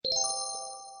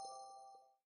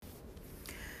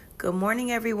Good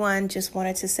morning, everyone. Just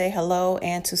wanted to say hello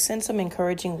and to send some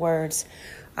encouraging words.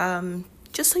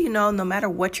 Just so you know, no matter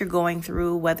what you're going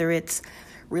through, whether it's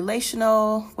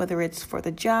relational, whether it's for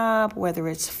the job, whether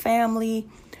it's family,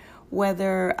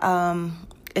 whether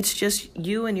it's just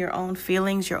you and your own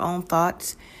feelings, your own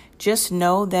thoughts, just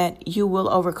know that you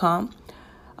will overcome.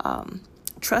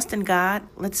 Trust in God.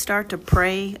 Let's start to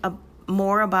pray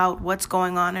more about what's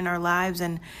going on in our lives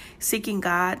and seeking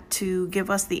God to give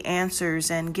us the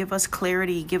answers and give us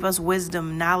clarity, give us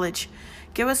wisdom, knowledge,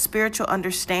 give us spiritual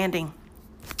understanding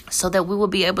so that we will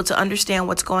be able to understand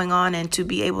what's going on and to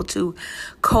be able to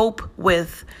cope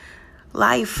with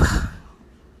life.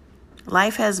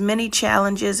 Life has many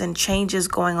challenges and changes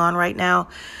going on right now.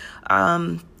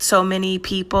 So many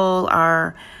people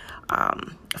are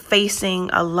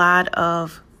facing a lot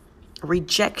of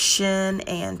rejection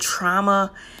and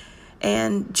trauma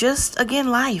and just,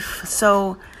 again, life.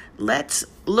 So let's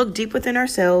look deep within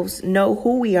ourselves, know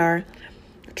who we are,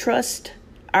 trust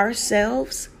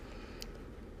ourselves,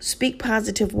 speak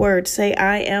positive words, say,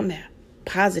 I am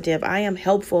positive, I am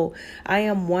helpful, I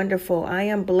am wonderful, I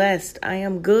am blessed, I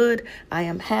am good, I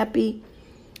am happy,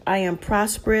 I am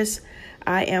prosperous,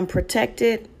 I am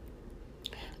protected,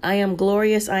 I am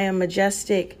glorious, I am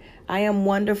majestic, I am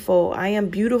wonderful, I am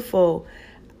beautiful,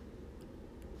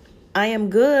 I am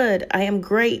good, I am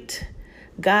great,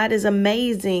 God is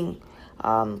amazing.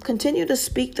 Continue to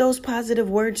speak those positive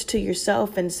words to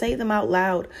yourself and say them out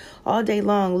loud all day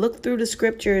long. Look through the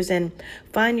scriptures and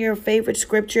find your favorite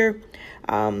scripture.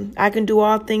 I can do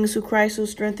all things through Christ who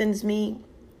strengthens me.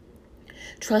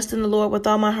 Trust in the Lord with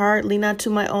all my heart. Lean not to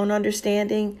my own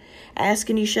understanding. Ask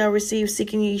and you shall receive.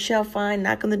 Seek and you shall find.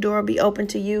 Knock on the door will be open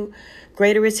to you.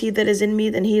 Greater is he that is in me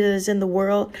than he that is in the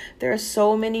world. There are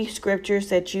so many scriptures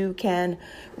that you can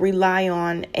rely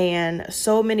on and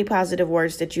so many positive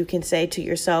words that you can say to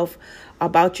yourself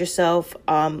about yourself.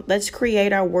 Let's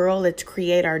create our world. Let's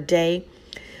create our day.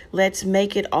 Let's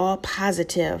make it all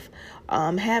positive.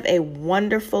 Have a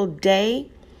wonderful day.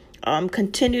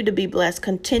 Continue to be blessed.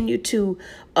 Continue to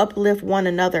uplift one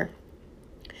another.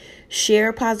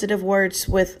 Share positive words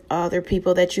with other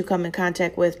people that you come in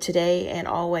contact with today and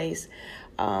always.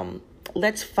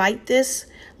 Let's fight this.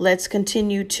 Let's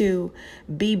continue to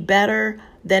be better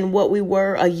than what we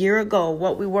were a year ago,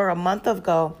 what we were a month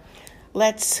ago.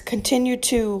 Let's continue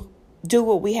to do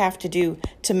what we have to do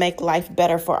to make life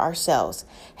better for ourselves.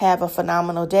 Have a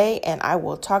phenomenal day, and I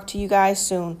will talk to you guys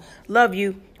soon. Love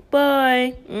you.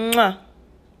 Bye. Mwah.